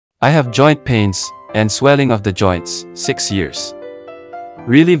I have joint pains and swelling of the joints, 6 years.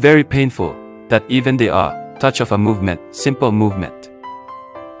 Really very painful, that even the touch of a movement, simple movement.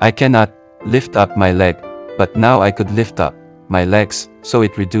 I cannot lift up my leg, but now I could lift up my legs, so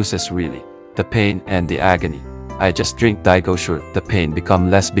it reduces really the pain and the agony. I just drink Digosure, the pain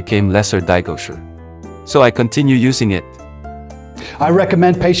became lesser Digosure. So I continue using it. I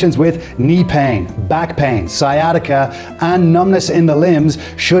recommend patients with knee pain, back pain, sciatica, and numbness in the limbs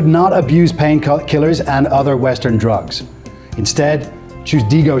should not abuse painkillers and other Western drugs. Instead, choose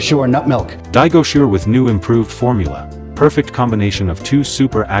Digosure nut milk. Digosure with new improved formula. Perfect combination of 2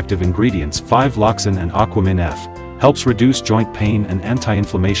 super active ingredients, 5 Loxin and Aquamin F, helps reduce joint pain and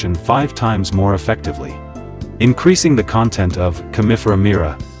anti-inflammation 5 times more effectively. Increasing the content of Commiphora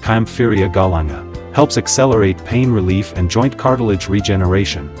myrrha, Kaempferia galanga, helps accelerate pain relief and joint cartilage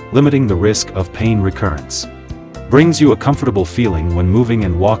regeneration, limiting the risk of pain recurrence. Brings you a comfortable feeling when moving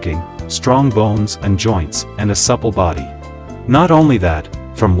and walking, strong bones and joints, and a supple body. Not only that,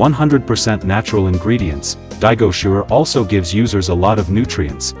 from 100% natural ingredients, Digosure also gives users a lot of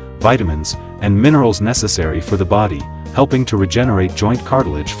nutrients, vitamins, and minerals necessary for the body, helping to regenerate joint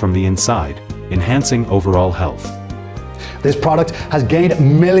cartilage from the inside, enhancing overall health. This product has gained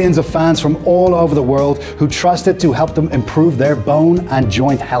millions of fans from all over the world who trust it to help them improve their bone and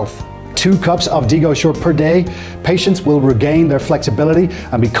joint health. 2 cups of Digosure per day, patients will regain their flexibility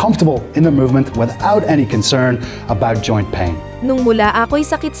and be comfortable in their movement without any concern about joint pain. Nung mula ako'y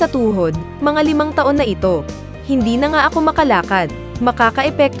sakit sa tuhod, mga 5 taon na ito. Hindi na nga ako makalakad.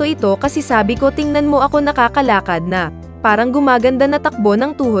 Makakaepekto ito kasi sabi ko tingnan mo ako nakakalakad na. Parang gumaganda na takbo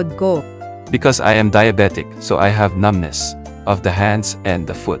ng tuhod ko. Because I am diabetic, so I have numbness of the hands and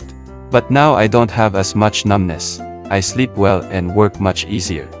the foot. But now I don't have as much numbness. I sleep well and work much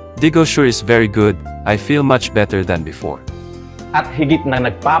easier. Digosure is very good. I feel much better than before. At higit na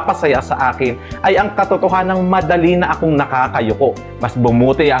nagpapasaya sa akin ay ang katotohanang madali na akong nakakayuko. Mas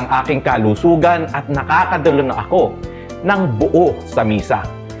bumuti ang aking kalusugan at nakakadalo na ako ng buo sa misa.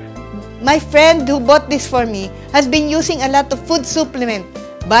 My friend who bought this for me has been using a lot of food supplement.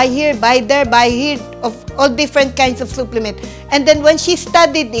 Buy here, buy there, buy here, of all different kinds of supplement. And then when she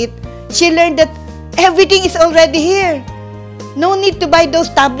studied it, she learned that everything is already here. No need to buy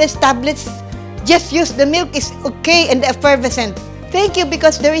those tablets. Just use the milk is okay and effervescent. Thank you,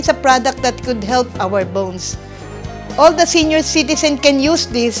 because there is a product that could help our bones. All the senior citizens can use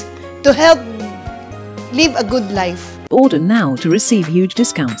this to help live a good life. Order now to receive huge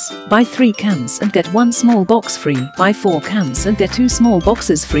discounts. Buy 3 cans and get 1 small box free. Buy 4 cans and get 2 small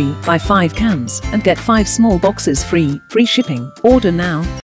boxes free. Buy 5 cans and get 5 small boxes free. Free shipping. Order now.